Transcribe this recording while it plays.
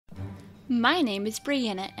My name is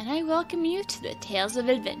Brianna, and I welcome you to the Tales of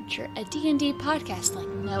Adventure, a D&D podcast like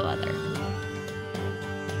no other.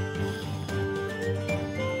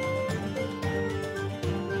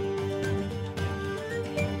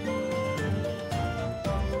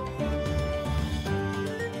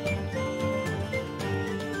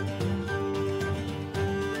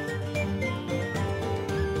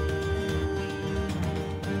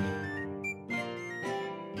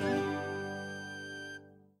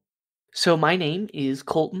 So my name is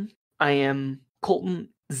Colton. I am Colton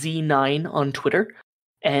Z9 on Twitter,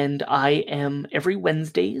 and I am every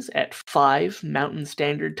Wednesdays at 5 Mountain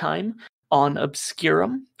Standard Time on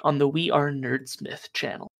Obscurum on the We Are Nerdsmith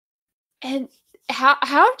channel. And how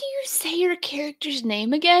do you say your character's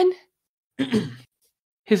name again?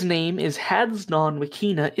 His name is Hads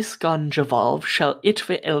wikina iskand juvov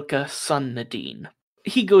itva Elka Nadine.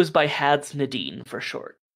 He goes by Hads Nadine for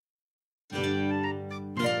short.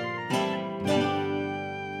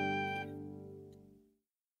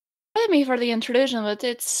 Pardon me for the introduction, but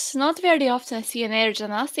it's not very often I see an Air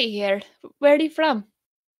Genasi here. Where are you from?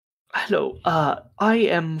 Hello, I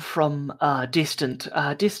am from distant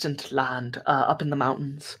land up in the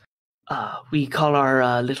mountains. We call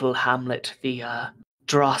our little hamlet the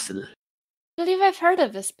Drossel. I believe I've heard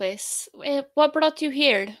of this place. What brought you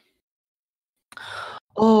here?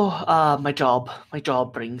 Oh, my job. My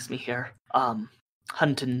job brings me here.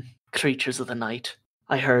 Hunting creatures of the night.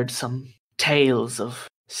 I heard some tales of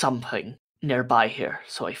something nearby here,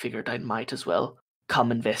 so I figured I might as well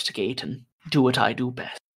come investigate and do what I do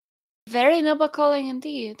best. Very noble calling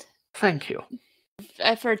indeed. Thank you.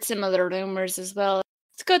 I've heard similar rumors as well.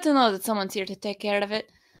 It's good to know that someone's here to take care of it.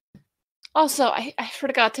 Also, I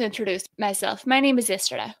forgot to introduce myself. My name is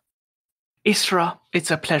Isra. Isra,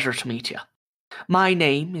 it's a pleasure to meet you. My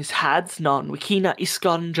name is Hads wikina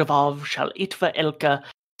iskand juvov itva Elka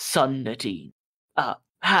Nadine.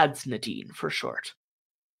 Hads Nadine for short.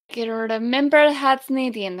 I remember Hads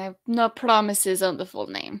Nadine. I have no promises on the full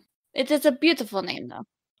name. It is a beautiful name, though.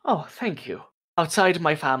 Oh, thank you. Outside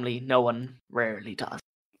my family, no one rarely does.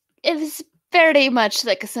 It is very much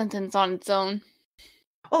like a sentence on its own.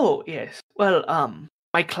 Oh, yes. Well,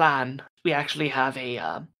 my clan, we actually have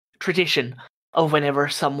a tradition of whenever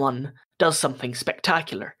someone does something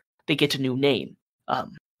spectacular, they get a new name,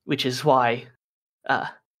 which is why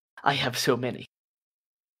I have so many.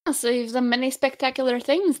 So you've done many spectacular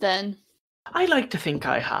things, then. I like to think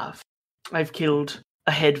I have. I've killed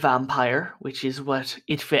a head vampire, which is what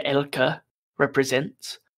itva Elka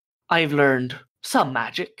represents. I've learned some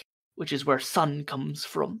magic, which is where sun comes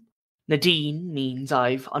from. Nadine means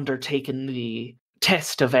I've undertaken the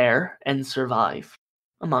test of air and survived,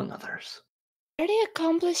 among others. Very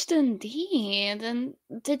accomplished indeed. And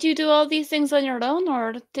did you do all these things on your own,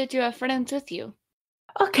 or did you have friends with you?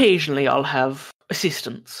 Occasionally I'll have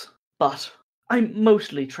assistance, but I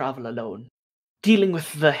mostly travel alone. Dealing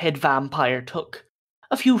with the head vampire took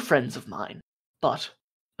a few friends of mine, but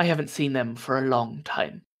I haven't seen them for a long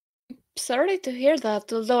time. Sorry to hear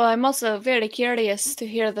that, although I'm also very curious to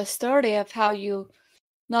hear the story of how you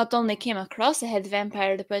not only came across a head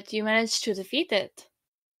vampire, but you managed to defeat it.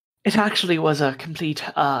 It actually was a complete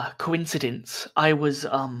coincidence. It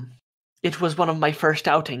was one of my first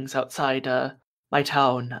outings outside my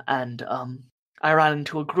town, and I ran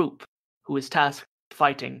into a group who was tasked with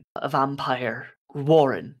fighting a vampire,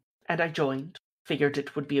 Warren, and I joined. Figured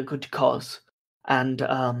it would be a good cause, and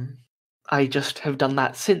I just have done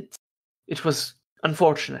that since. It was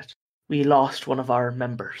unfortunate. We lost one of our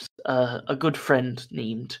members, a good friend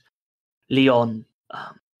named Leon,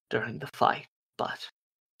 during the fight, but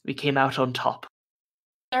we came out on top.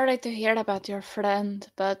 Sorry to hear about your friend,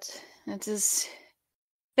 but it is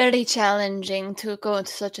very challenging to go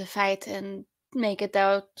into such a fight and make it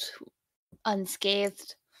out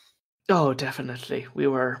unscathed. Oh, definitely. We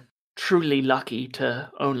were truly lucky to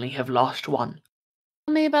only have lost one.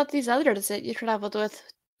 Tell me about these others that you traveled with.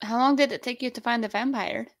 How long did it take you to find the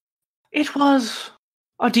vampire? It was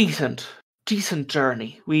a decent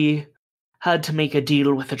journey. We had to make a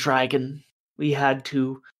deal with the dragon. We had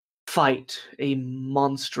to fight a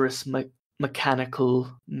monstrous mechanical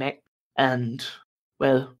mech and,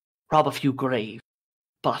 well, rob a few graves.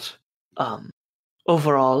 But,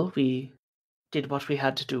 overall, we did what we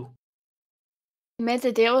had to do. You made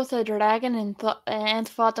a deal with the dragon and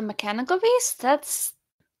fought a mechanical beast? That's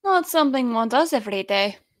not something one does every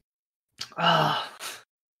day.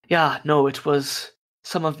 Yeah, no, it was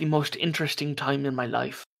some of the most interesting time in my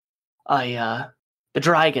life. The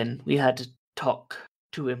dragon, we had to talk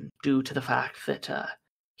to him due to the fact that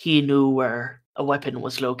he knew where a weapon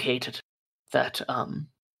was located that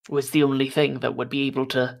was the only thing that would be able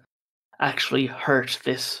to actually hurt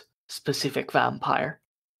this specific vampire.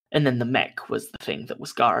 And then the mech was the thing that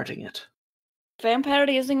was guarding it. Vampire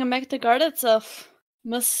using a mech to guard itself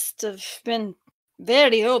must have been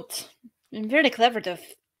very old and very clever to have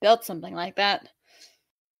built something like that.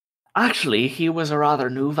 Actually, he was a rather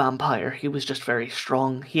new vampire. He was just very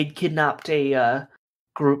strong. He had kidnapped a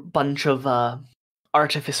bunch of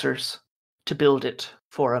artificers to build it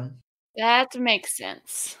for him. That makes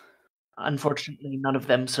sense. Unfortunately, none of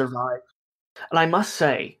them survived. And I must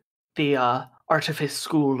say, the Artifice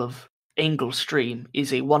School of Anglestream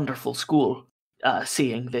is a wonderful school,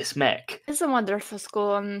 seeing this mech. It's a wonderful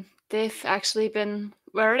school, and they've actually been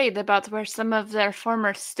worried about where some of their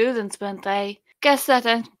former students went. I guess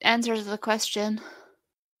that answers the question.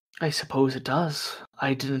 I suppose it does.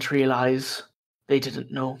 I didn't realize they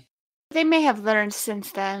didn't know. They may have learned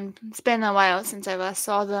since then. It's been a while since I last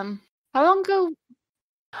saw them. How long ago?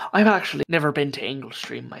 I've actually never been to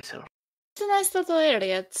Anglestream myself. It's a nice little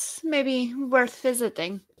area. It's maybe worth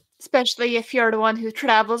visiting, especially if you're the one who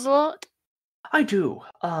travels a lot. I do.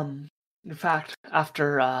 In fact,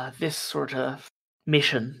 after this sort of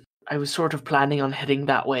mission, I was sort of planning on heading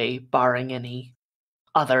that way, barring any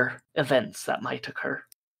other events that might occur.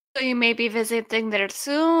 So you may be visiting there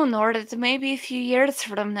soon, or it may be a few years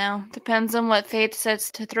from now. Depends on what fate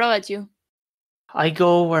sets to throw at you. I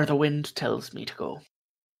go where the wind tells me to go.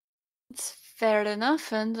 It's fair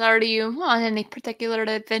enough. And are you on any particular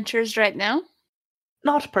adventures right now?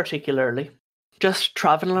 Not particularly. Just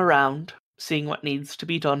traveling around, seeing what needs to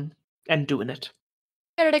be done, and doing it.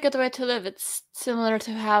 Very good way to live. It's similar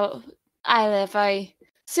to how I live. I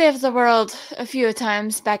saved the world a few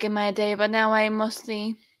times back in my day, but now I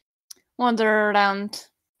mostly wander around,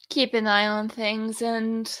 keep an eye on things,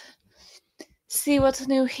 and see what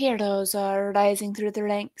new heroes are rising through the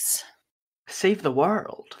ranks. Save the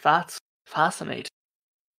world? That's fascinating.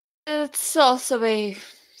 It's also a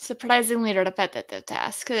surprisingly repetitive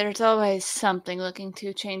task. There's always something looking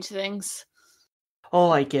to change things.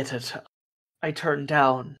 Oh, I get it. I turned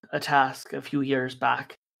down a task a few years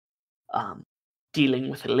back, dealing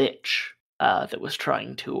with a lich that was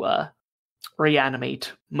trying to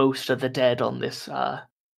reanimate most of the dead on this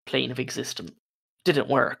plane of existence. Didn't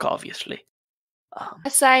work, obviously.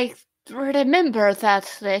 Yes, I remember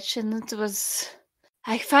that lich, and it was...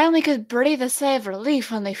 I finally could breathe a sigh of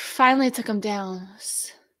relief when they finally took him down. It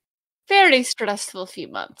was very stressful few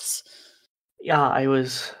months. Yeah,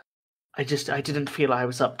 I didn't feel I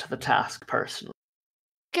was up to the task personally.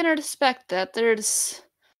 I can respect that. There's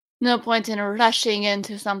no point in rushing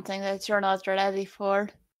into something that you're not ready for.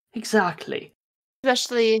 Exactly.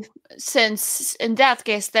 Especially since, in that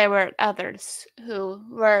case, there were others who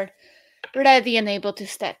were ready and able to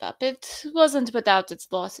step up. It wasn't without its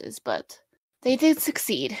losses, but they did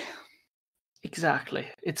succeed. Exactly.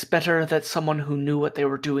 It's better that someone who knew what they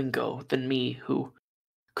were doing go than me who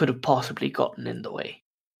could have possibly gotten in the way.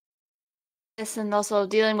 Yes, and also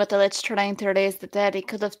dealing with the Lich trying to raise the dead, he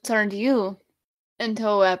could have turned you into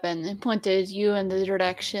a weapon and pointed you in the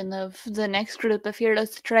direction of the next group of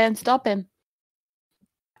heroes to try and stop him.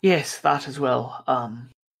 Yes, that as well.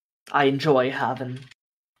 I enjoy having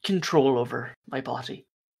control over my body.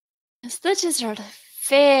 Liches are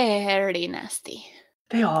very nasty.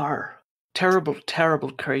 They are terrible,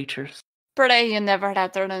 terrible creatures. Pray you never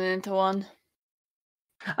have turned into one.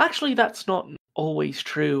 Actually, that's not always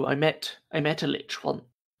true. I met a lich once.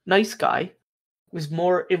 Nice guy. He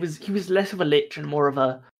was less of a lich and more of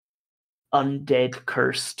a undead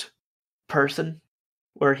cursed person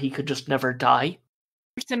where he could just never die.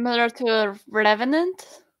 Similar to a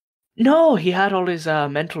revenant? No, he had all his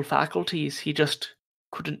mental faculties. He just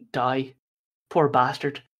couldn't die. Poor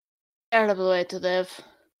bastard. Terrible way to live.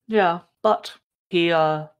 Yeah, but he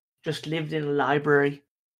just lived in a library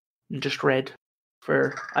and just read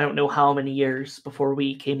for I don't know how many years before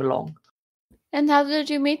we came along. And how did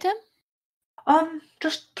you meet him?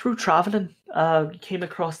 Just through traveling. Came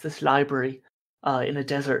across this library in a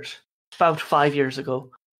desert about 5 years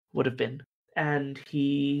ago, would have been. And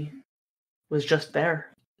he was just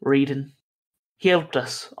there, reading. He helped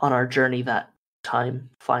us on our journey that time,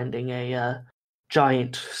 finding a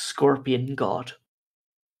giant scorpion god.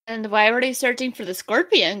 And why were you searching for the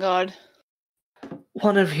scorpion god?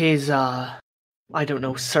 One of his,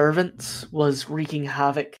 servants was wreaking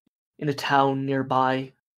havoc in a town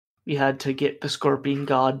nearby. We had to get the scorpion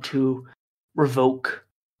god to revoke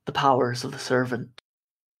the powers of the servant.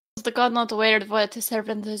 Was the god not aware of what his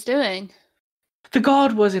servant was doing? The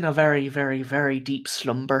god was in a very, very, very deep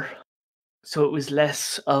slumber. So it was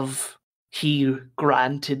less of he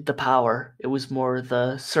granted the power. It was more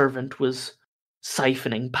the servant was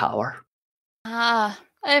siphoning power. Ah,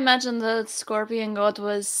 I imagine the scorpion god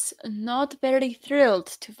was not very thrilled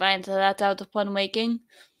to find that out upon waking.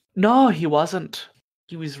 No, he wasn't.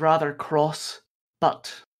 He was rather cross,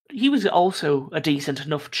 but he was also a decent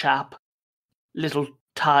enough chap. Little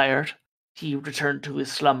tired. He returned to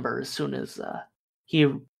his slumber as soon as he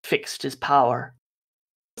fixed his power.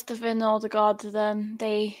 Must have been all the gods then.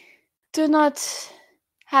 They do not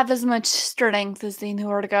have as much strength as the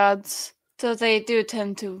newer gods, so they do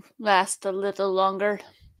tend to last a little longer.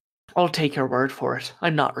 I'll take your word for it.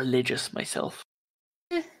 I'm not religious myself.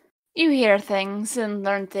 You hear things and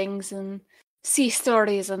learn things and see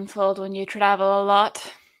stories unfold when you travel a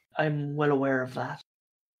lot. I'm well aware of that.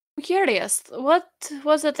 I'm curious, what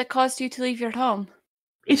was it that caused you to leave your home?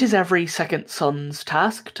 It is every second son's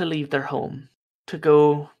task to leave their home, to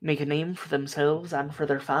go make a name for themselves and for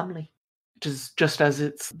their family. It is just as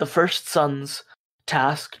it's the first son's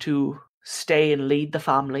task to stay and lead the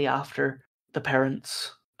family after the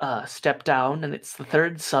parents step down, and it's the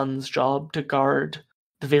third son's job to guard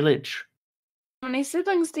the village. How many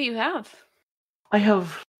siblings do you have? I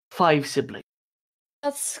have 5 siblings.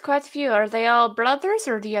 That's quite a few. Are they all brothers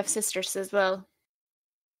or do you have sisters as well?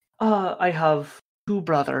 I have 2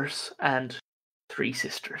 brothers and 3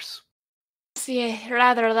 sisters. See, a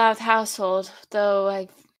rather loud household, though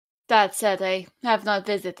that said, I have not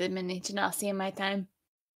visited many genasi in my time.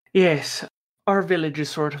 Yes, our village is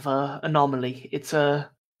sort of a anomaly. It's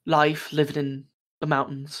a life lived in the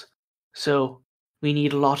mountains, so we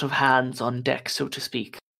need a lot of hands on deck, so to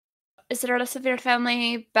speak. Is there a rest of your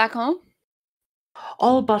family back home?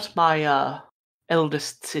 All but my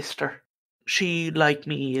eldest sister. She, like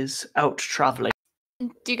me, is out traveling.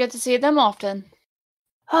 Do you get to see them often?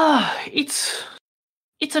 It's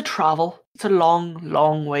a travel. It's a long,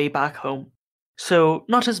 long way back home. So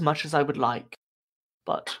not as much as I would like,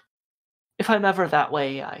 but if I'm ever that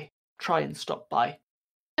way, I try and stop by.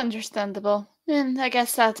 Understandable. And I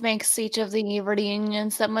guess that makes each of the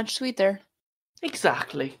reunions that much sweeter.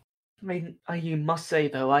 Exactly. I must say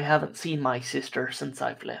though, I haven't seen my sister since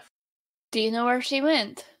I've left. Do you know where she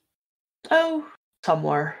went? Oh,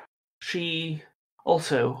 somewhere. She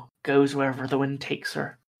also goes wherever the wind takes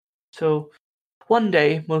her. So one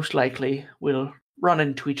day, most likely, we'll run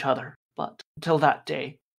into each other. But until that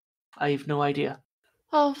day, I've no idea.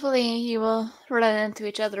 Hopefully you will run into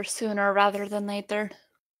each other sooner rather than later.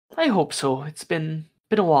 I hope so. It's been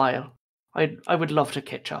a while. I would love to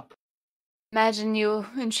catch up. Imagine you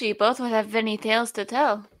and she both would have many tales to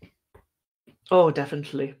tell. Oh,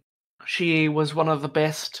 definitely. She was one of the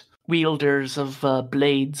best wielders of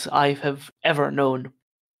blades I have ever known.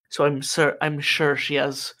 So I'm sure she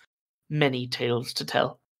has many tales to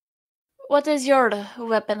tell. What is your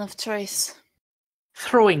weapon of choice?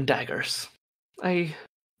 Throwing daggers. I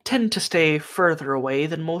tend to stay further away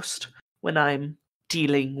than most when I'm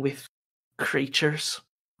dealing with creatures.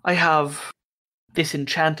 I have this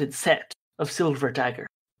enchanted set of silver daggers.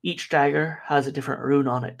 Each dagger has a different rune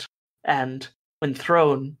on it, and when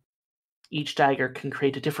thrown, each dagger can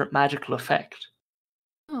create a different magical effect.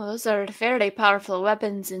 Oh, those are very powerful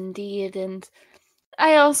weapons indeed, and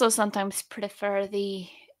I also sometimes prefer the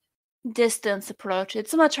distance approach.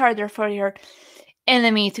 It's much harder for your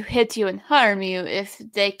enemy to hit you and harm you if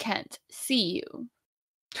they can't see you.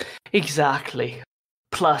 Exactly.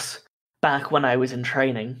 Plus, back when I was in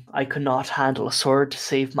training, I could not handle a sword to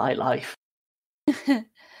save my life.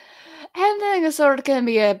 Handling a sword can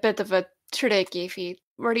be a bit of a tricky feat.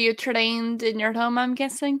 Were you trained in your home, I'm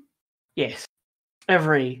guessing? Yes,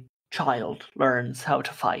 every child learns how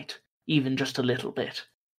to fight, even just a little bit.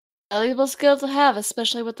 Valuable skill to have,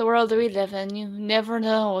 especially with the world that we live in. You never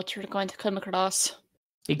know what you're going to come across.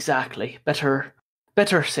 Exactly. Better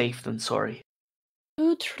safe than sorry.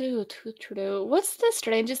 Too true, too true. What's the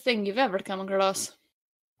strangest thing you've ever come across?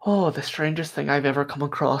 Oh, the strangest thing I've ever come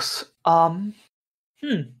across.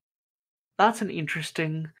 That's an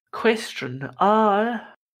interesting question.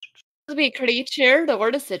 Could be a creature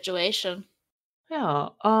or the situation. Yeah,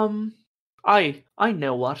 I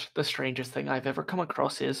know what the strangest thing I've ever come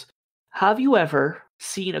across is. Have you ever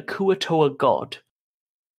seen a Kuatoa god?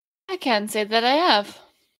 I can't say that I have.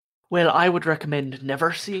 Well, I would recommend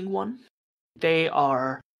never seeing one. They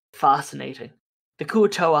are fascinating. The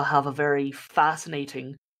Kuatoa have a very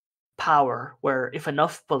fascinating power where if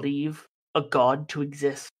enough believe a god to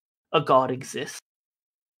exist, a god exists.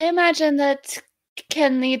 I imagine that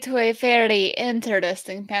can lead to a very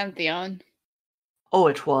interesting pantheon. Oh,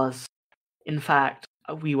 it was. In fact,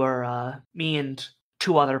 we were, me and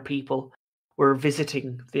 2 other people were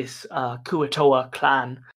visiting this Kuatoa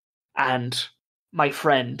clan, and my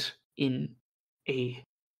friend, in a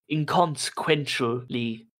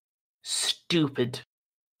inconsequentially stupid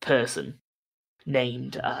person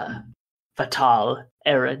named Fatal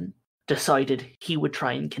Erin decided he would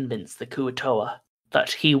try and convince the Kuatoa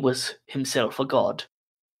that he was himself a god.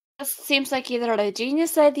 This seems like either a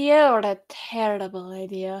genius idea or a terrible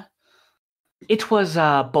idea. It was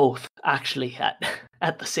both, actually,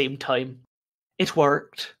 at the same time. It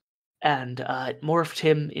worked, and it morphed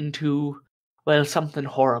him into, well, something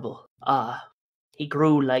horrible. He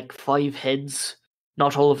grew like 5 heads,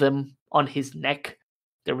 not all of them on his neck.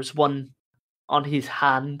 There was one on his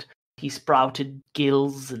hand. He sprouted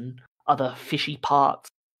gills and other fishy parts.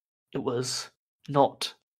 It was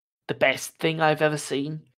not the best thing I've ever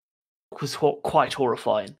seen. It was quite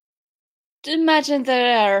horrifying. Imagine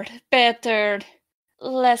there are better,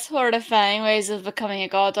 less horrifying ways of becoming a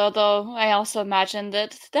god, although I also imagine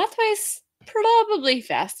that way's probably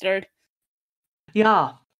faster.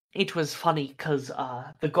 Yeah, it was funny because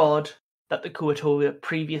the god that the Kuatoa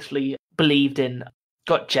previously believed in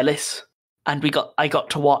got jealous, and I got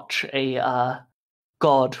to watch a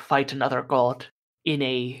god fight another god in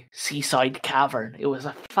a seaside cavern. It was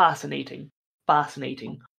a fascinating,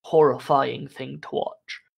 horrifying thing to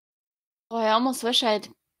watch. Oh, I almost wish I'd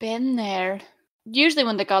been there. Usually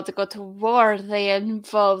when the gods go to war, they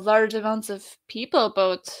involve large amounts of people,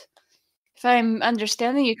 but if I'm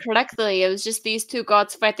understanding you correctly, it was just these two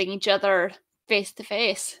gods fighting each other face to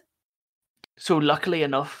face. So luckily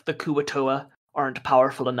enough, the Kuatoa aren't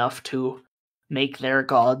powerful enough to make their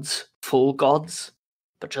gods full gods,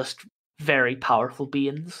 but just very powerful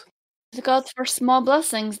beings. The gods were small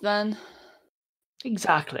blessings then.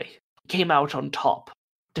 Exactly. Came out on top,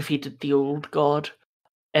 defeated the old god,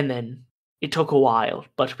 and then it took a while,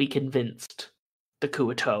 but we convinced the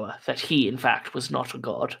Kuatoa that he, in fact, was not a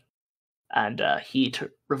god, and he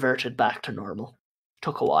reverted back to normal.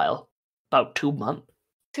 Took a while, about 2 months.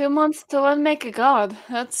 2 months to unmake a god.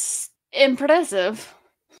 That's impressive.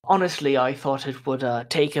 Honestly, I thought it would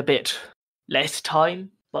take a bit less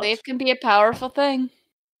time, but It can be a powerful thing.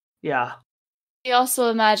 yeah. I also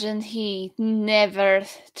imagine he never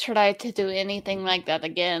tried to do anything like that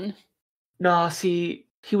again. Nah, see,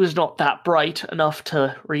 he was not that bright enough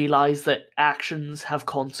to realize that actions have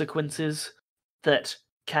consequences that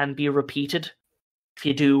can be repeated. If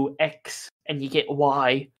you do X and you get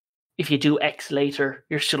Y, if you do X later,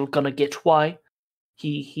 you're still gonna get Y.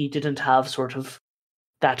 He didn't have sort of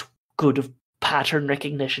that good of pattern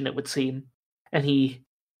recognition, it would seem. And he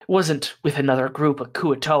wasn't with another group of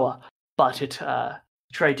Kuatoa, but it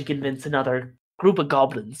tried to convince another group of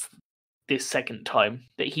goblins this second time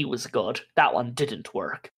that he was a god. That one didn't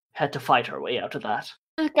work. Had to fight our way out of that.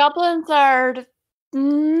 Goblins are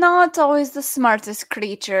not always the smartest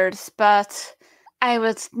creatures, but I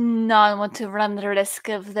would not want to run the risk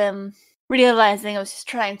of them realizing I was just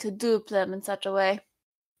trying to dupe them in such a way.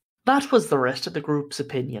 That was the rest of the group's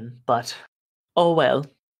opinion, but oh well,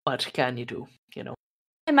 what can you do, you know?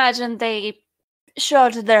 I imagine they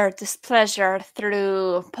showed their displeasure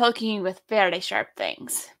through poking with very sharp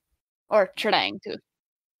things. Or trying to.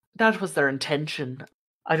 That was their intention.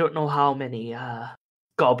 I don't know how many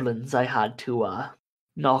goblins I had to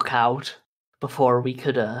knock out before we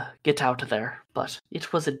could get out of there, but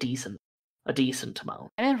it was a decent amount.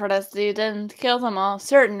 I'm impressed you didn't kill them all.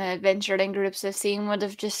 Certain adventuring groups I've seen would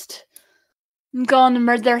have just gone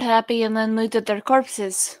murdered happy and then looted their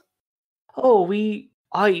corpses. Oh,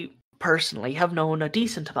 I personally have known a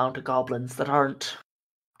decent amount of goblins that aren't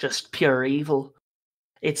just pure evil.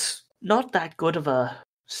 It's not that good of a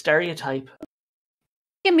stereotype.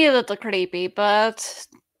 It can be a little creepy, but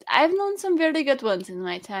I've known some very good ones in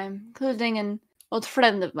my time, including an old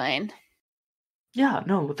friend of mine. Yeah,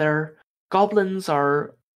 no, goblins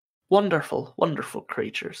are wonderful, wonderful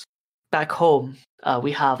creatures. Back home,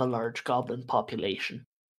 we have a large goblin population.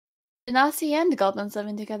 Genasi and goblins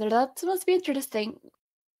living together, that must be interesting.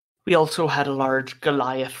 We also had a large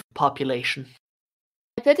Goliath population.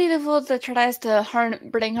 I pity the fool that tries to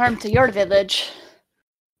bring harm to your village.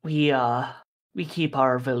 We keep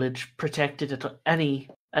our village protected at any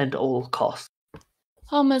and all costs.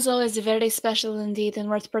 Home is always very special indeed and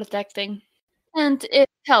worth protecting. And it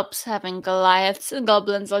helps having Goliaths and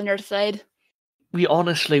goblins on your side. We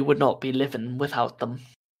honestly would not be living without them.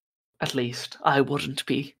 At least, I wouldn't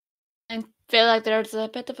be. I feel like there's a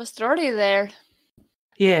bit of a story there.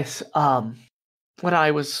 Yes, when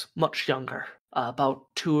I was much younger, about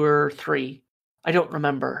 2 or 3, I don't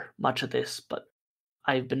remember much of this, but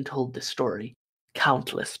I've been told this story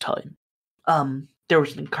countless times. There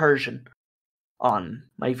was an incursion on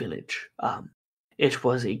my village. It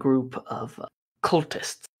was a group of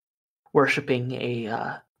cultists worshipping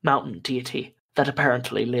a mountain deity that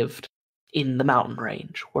apparently lived in the mountain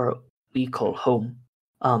range where we call home.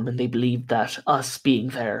 and they believed that us being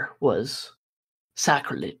there was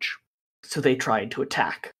sacrilege. So they tried to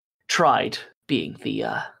attack. Tried being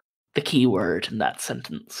the key word in that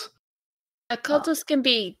sentence. Cultists can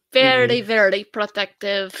be very, very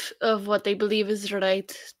protective of what they believe is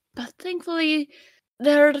right, but thankfully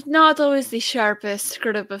they're not always the sharpest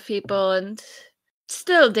group of people, and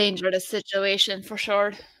still dangerous situation for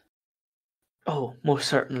sure. Oh, most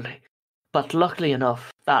certainly. But luckily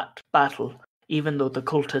enough, that battle, even though the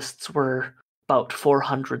cultists were about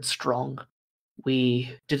 400 strong,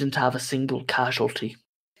 we didn't have a single casualty.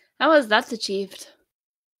 How was that achieved?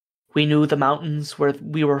 We knew the mountains where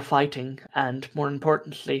we were fighting, and more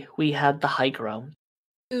importantly, we had the high ground.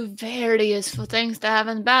 Two very useful things to have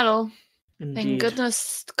in battle. Indeed. Thank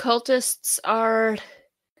goodness cultists are...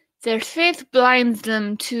 Their faith blinds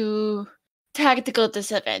them to tactical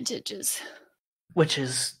disadvantages. Which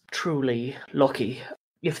is truly lucky.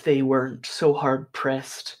 If they weren't so hard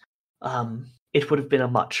pressed, it would have been a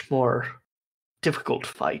much more difficult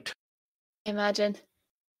fight. Imagine.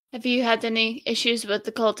 Have you had any issues with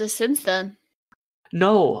the cultists since then?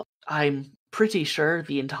 No, I'm pretty sure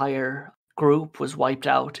the entire group was wiped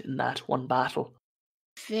out in that one battle.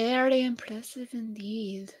 Very impressive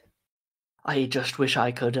indeed. I just wish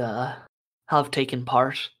I could have taken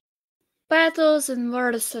part. Battles and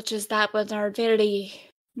wars such as that one are very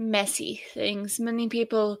messy things. Many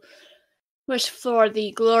people wish for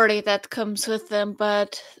the glory that comes with them,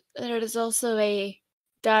 but there is also a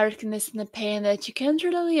darkness and a pain that you can't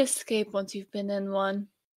really escape once you've been in one.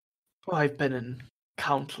 Oh, I've been in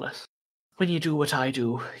countless. When you do what I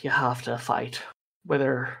do, you have to fight,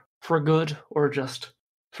 whether for good or just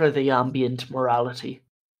for the ambient morality.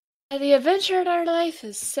 The adventure in our life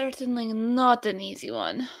is certainly not an easy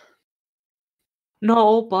one.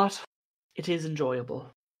 No, but it is enjoyable.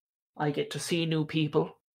 I get to see new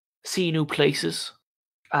people, see new places,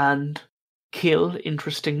 and kill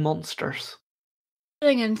interesting monsters.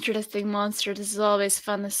 Killing interesting monsters is always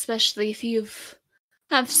fun, especially if you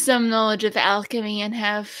have some knowledge of alchemy and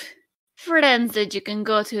have friends that you can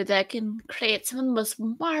go to that can create some of the most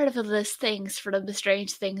marvelous things for the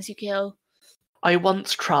strange things you kill. I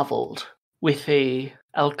once travelled with a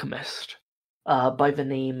alchemist by the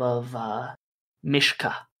name of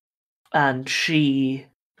Mishka, and she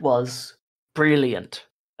was brilliant.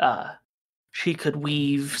 She could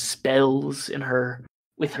weave spells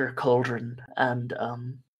with her cauldron, and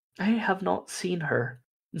I have not seen her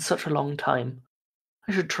in such a long time.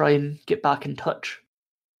 I should try and get back in touch.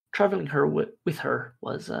 Traveling with her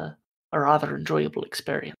was a rather enjoyable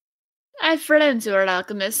experience. I have friends who are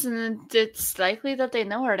alchemists, and it's likely that they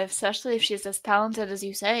know her, especially if she's as talented as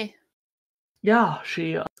you say. Yeah,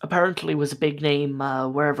 she apparently was a big name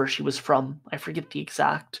wherever she was from. I forget the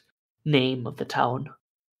exact name of the town.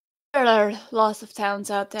 There are lots of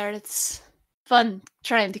towns out there. It's fun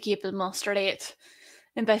trying to keep them all straight.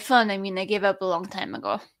 And by fun, I mean I gave up a long time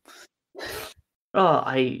ago.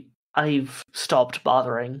 I've stopped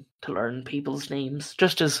bothering to learn people's names,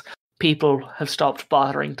 just as people have stopped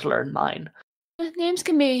bothering to learn mine. Names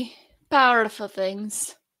can be powerful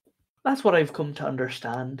things. That's what I've come to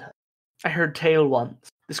understand. I heard tale once,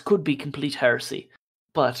 this could be complete heresy,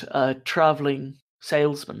 but a travelling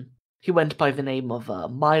salesman, he went by the name of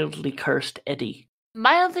Mildly Cursed Eddie.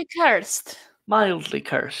 Mildly cursed? Mildly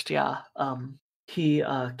cursed, yeah. He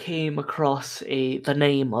came across the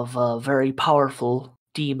name of a very powerful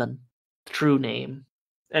demon, the true name,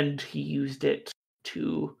 and he used it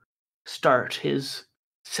to start his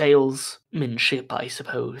salesmanship, I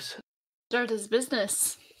suppose. Start his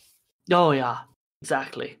business. Oh yeah,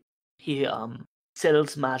 exactly. He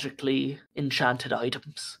sells magically enchanted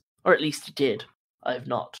items, or at least he did. I've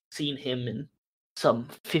not seen him in some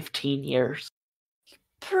 15 years.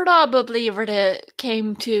 Probably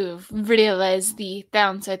came to realize the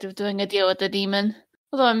downside of doing a deal with the demon.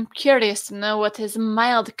 Although I'm curious to know what his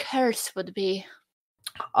mild curse would be.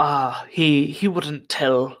 He wouldn't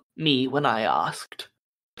tell me when I asked.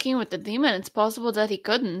 Working with the demon, it's possible that he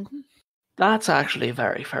couldn't. That's actually a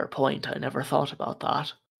very fair point. I never thought about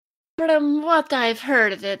that. From what I've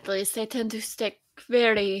heard, at least, they tend to stick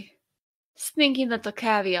very sneaky little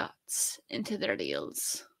caveats into their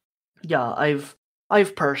deals. Yeah,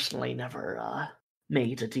 I've personally never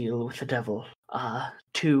made a deal with the devil.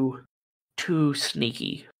 Too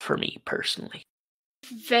sneaky for me personally.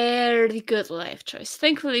 Very good life choice.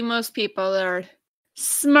 Thankfully, most people are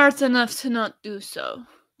smart enough to not do so.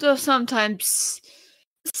 Though sometimes,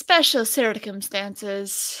 special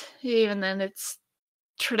circumstances, even then it's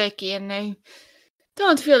tricky, and I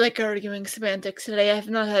don't feel like arguing semantics today. I've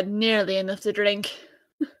not had nearly enough to drink.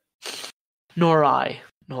 Nor I.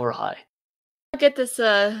 I'll get this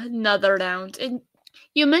another round. And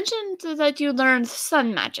you mentioned that you learned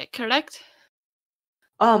sun magic, correct?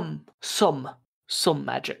 Some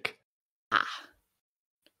magic. Ah.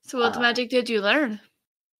 So what Uh, magic did you learn?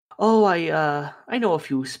 oh, I know a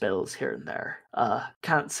few spells here and there.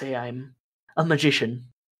 Can't say I'm a magician.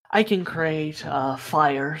 I can create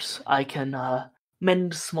fires. I can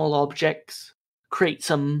mend small objects, create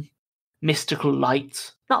some mystical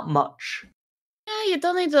lights. Not much. Yeah, you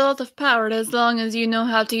don't need a lot of power as long as you know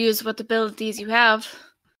how to use what abilities you have.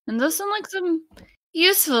 And those sound like some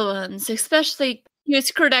useful ones, especially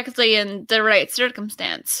used correctly in the right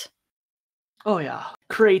circumstance. Oh yeah,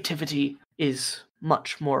 creativity is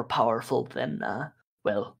much more powerful than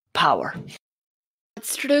power.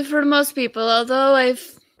 It's true for most people, although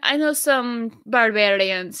I know some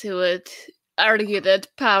barbarians who would argue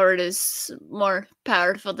that power is more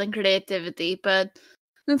powerful than creativity, but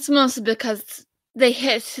it's mostly because they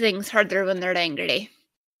hit things harder when they're angry.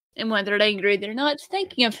 And when they're angry, they're not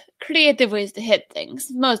thinking of creative ways to hit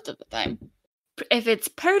things most of the time. If it's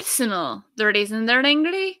personal, the reason they're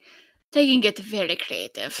angry, they can get very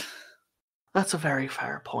creative. That's a very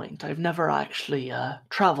fair point. I've never actually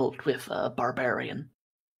traveled with a barbarian.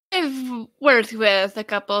 I've worked with a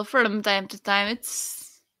couple from time to time.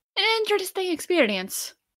 It's an interesting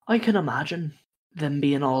experience. I can imagine them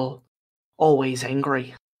being always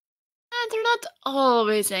angry. And they're not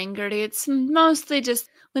always angry. It's mostly just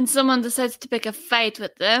when someone decides to pick a fight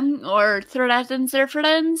with them or threatens their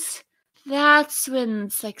friends. That's when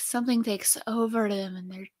it's like something takes over them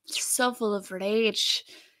and they're so full of rage.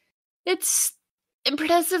 It's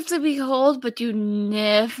impressive to behold, but you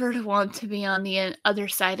never want to be on the other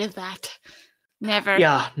side of that. Never.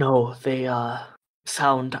 Yeah, no, they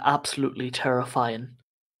sound absolutely terrifying.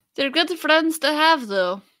 They're good friends to have,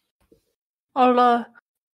 though. I'll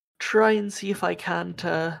try and see if I can't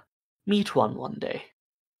meet one day.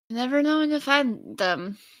 You never know when you find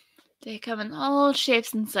them. They come in all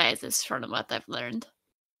shapes and sizes, from what I've learned.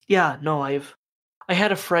 Yeah, no, I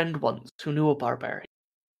had a friend once who knew a barbarian.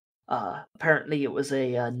 Apparently it was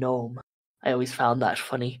a gnome. I always found that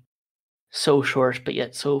funny. So short, but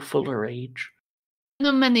yet so full of rage. I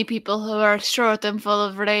know many people who are short and full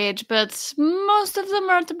of rage, but most of them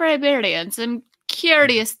aren't barbarians. I'm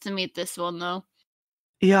curious to meet this one, though.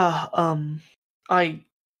 Yeah, I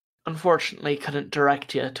unfortunately couldn't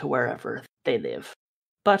direct you to wherever they live.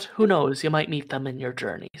 But who knows, you might meet them in your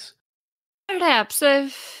journeys. Perhaps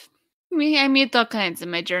I meet all kinds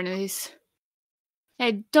in my journeys.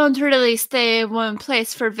 I don't really stay in one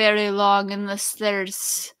place for very long unless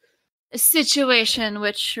there's a situation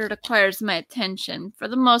which requires my attention. For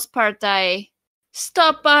the most part, I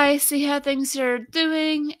stop by, see how things are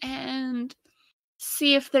doing, and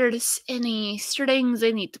see if there's any strings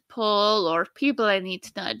I need to pull or people I need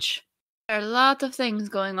to nudge. There are a lot of things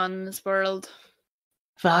going on in this world.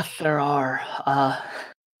 That there are.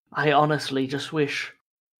 I honestly just wish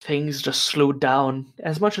things just slowed down.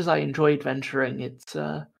 As much as I enjoy adventuring, it's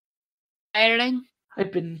Tiring?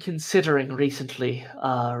 I've been considering recently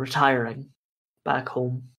retiring back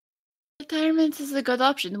home. Retirement is a good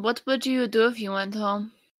option. What would you do if you went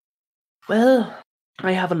home? Well,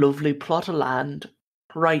 I have a lovely plot of land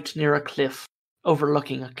right near a cliff,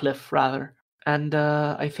 overlooking a cliff rather, and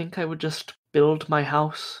I think I would just build my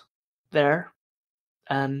house there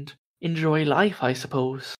and enjoy life, I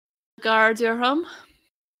suppose. Guard your home?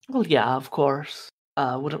 Well, yeah, of course.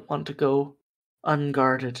 Wouldn't want to go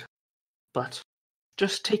unguarded, but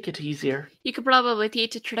just take it easier. You could probably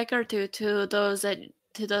teach a trick or two to those at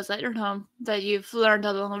your home that you've learned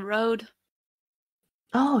along the road.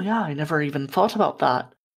 Oh, yeah, I never even thought about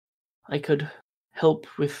that. I could help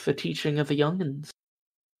with the teaching of the youngins.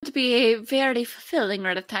 It would be a very fulfilling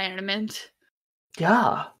retirement.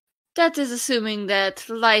 Yeah. That is assuming that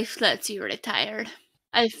life lets you retire.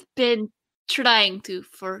 I've been trying to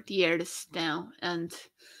for years now, and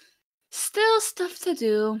still stuff to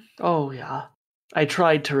do. Oh, yeah. I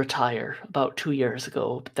tried to retire about 2 years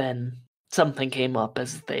ago, but then something came up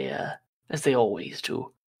as they always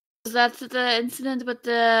do. Was that the incident with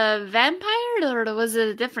the vampire, or was it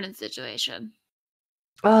a different situation?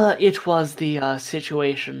 It was the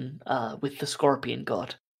situation with the scorpion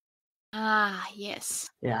god. Ah, yes.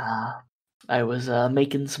 Yeah. I was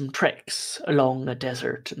making some treks along a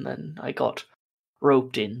desert, and then I got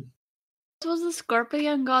roped in. What was the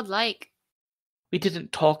scorpion god like? We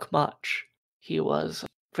didn't talk much. He was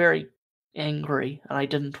very angry, and I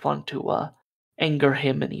didn't want to anger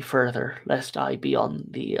him any further, lest I be on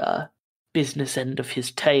the business end of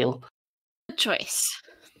his tail. Good choice.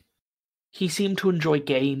 He seemed to enjoy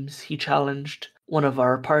games. He challenged one of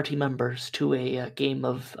our party members to a game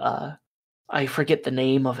of I forget the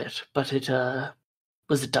name of it, but it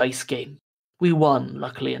was a dice game. We won,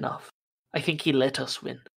 luckily enough. I think he let us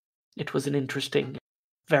win. It was an interesting,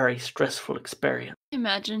 very stressful experience.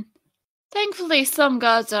 Imagine. Thankfully, some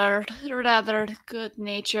gods are rather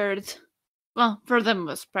good-natured. Well, for the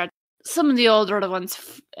most part. Some of the older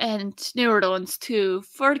ones and newer ones too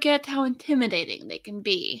forget how intimidating they can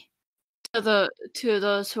be to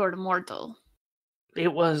those who are mortal.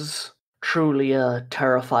 It was truly a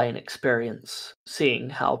terrifying experience, seeing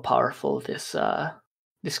how powerful this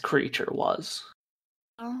creature was.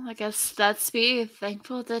 Well, I guess let's be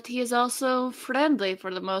thankful that he is also friendly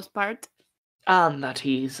for the most part. And that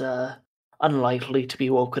he's unlikely to be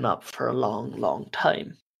woken up for a long, long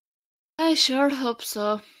time. I sure hope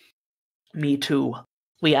so. Me too.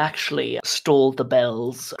 We actually stole the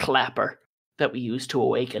bell's clapper that we used to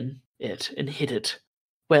awaken it and hid it.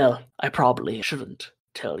 Well, I probably shouldn't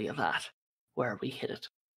tell you that, where we hid it,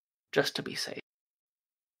 just to be safe.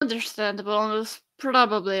 Understandable, and it was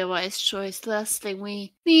probably a wise choice. The last thing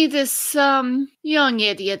we need is some young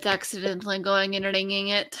idiot accidentally going and ringing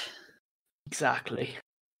it. Exactly.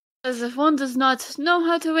 As if one does not know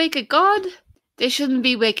how to wake a god, they shouldn't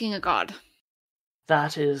be waking a god.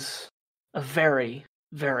 That is a very,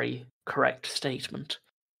 very correct statement.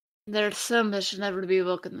 There's some that should never be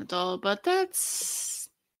woken at all, but that's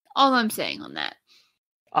all I'm saying on that.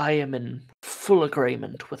 I am in full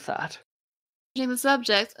agreement with that. Changing the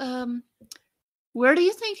subject, where do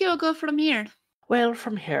you think you'll go from here? Well,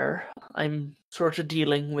 from here, I'm sort of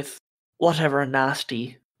dealing with whatever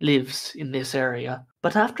nasty lives in this area.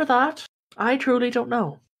 But after that, I truly don't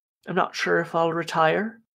know. I'm not sure if I'll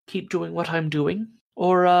retire, keep doing what I'm doing,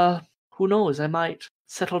 or who knows, I might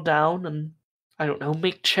settle down and, I don't know,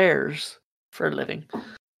 make chairs for a living.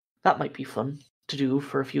 That might be fun to do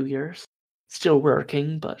for a few years. Still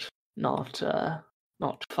working, but not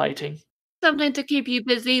fighting. Something to keep you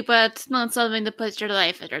busy, but not something to put your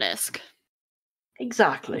life at risk.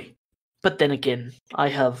 Exactly. But then again, I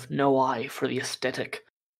have no eye for the aesthetic.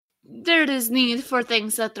 There is need for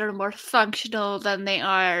things that are more functional than they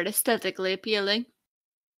are aesthetically appealing.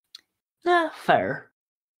 Fair.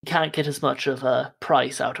 Can't get as much of a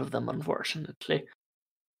price out of them, unfortunately.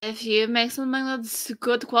 If you make something that's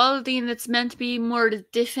good quality and it's meant to be more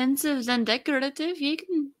defensive than decorative, you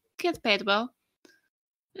can get paid well.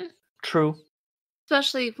 True.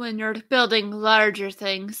 Especially when you're building larger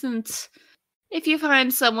things, since if you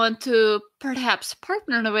find someone to perhaps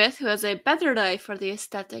partner with who has a better eye for the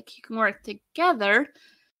aesthetic, you can work together,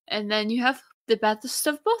 and then you have the best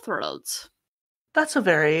of both worlds. That's a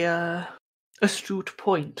very, astute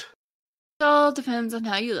point. It all depends on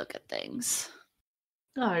how you look at things.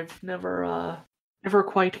 I've never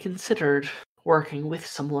quite considered working with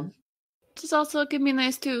someone. It also can be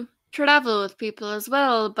nice to travel with people as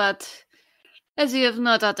well, but as you have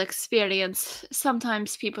no doubt experienced,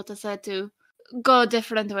 sometimes people decide to go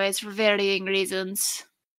different ways for varying reasons.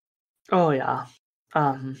 Oh yeah.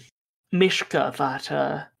 Mishka,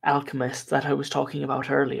 that alchemist that I was talking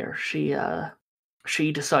about earlier,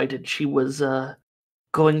 she decided she was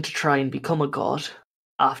going to try and become a god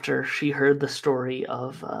after she heard the story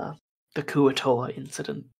of the Kuatoa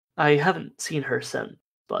incident. I haven't seen her since,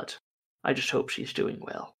 but I just hope she's doing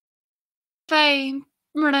well. If I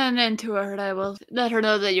run into her, I will let her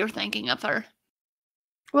know that you're thinking of her.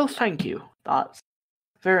 Well, thank you. That's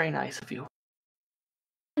very nice of you.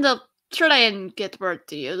 And I'll try and get word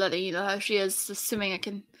to you, letting you know how she is, assuming I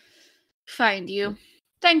can find you.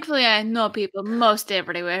 Thankfully, I know people most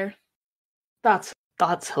everywhere. That's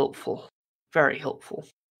helpful. Very helpful.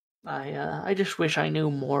 I just wish I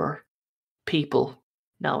knew more people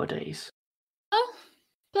nowadays. Well,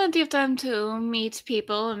 plenty of time to meet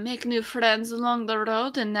people and make new friends along the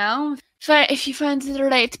road, and now, if you find the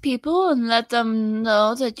right people and let them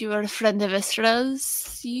know that you are a friend of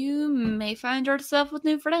Isra's, you may find yourself with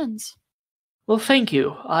new friends. Well, thank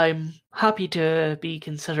you. I'm happy to be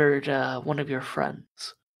considered one of your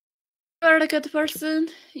friends. You are a good person.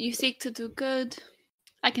 You seek to do good.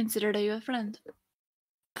 I consider you a friend.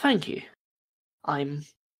 Thank you. I'm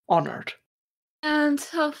honored. And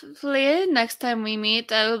hopefully, next time we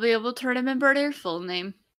meet, I will be able to remember your full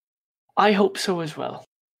name. I hope so as well.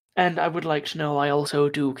 And I would like to know I also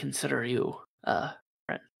do consider you a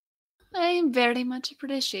friend. I very much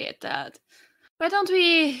appreciate that. Why don't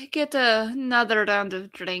we get another round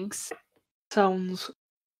of drinks? Sounds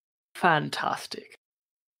fantastic.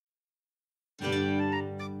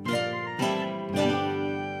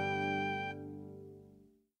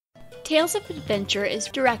 Tales of Adventure is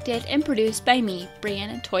directed and produced by me,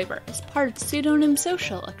 Brianna Toiber, as part of Pseudonym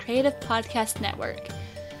Social, a creative podcast network.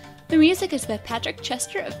 The music is by Patrick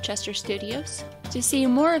Chester of Chester Studios. To see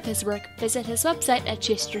more of his work, visit his website at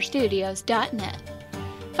chesterstudios.net.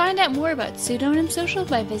 Find out more about Pseudonym Social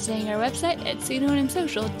by visiting our website at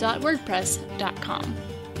pseudonymsocial.wordpress.com.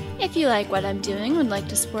 If you like what I'm doing and would like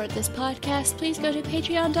to support this podcast, please go to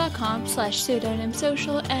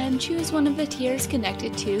patreon.com/pseudonymsocial and choose one of the tiers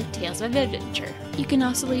connected to Tales of Adventure. You can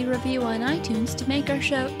also leave a review on iTunes to make our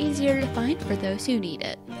show easier to find for those who need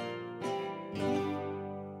it.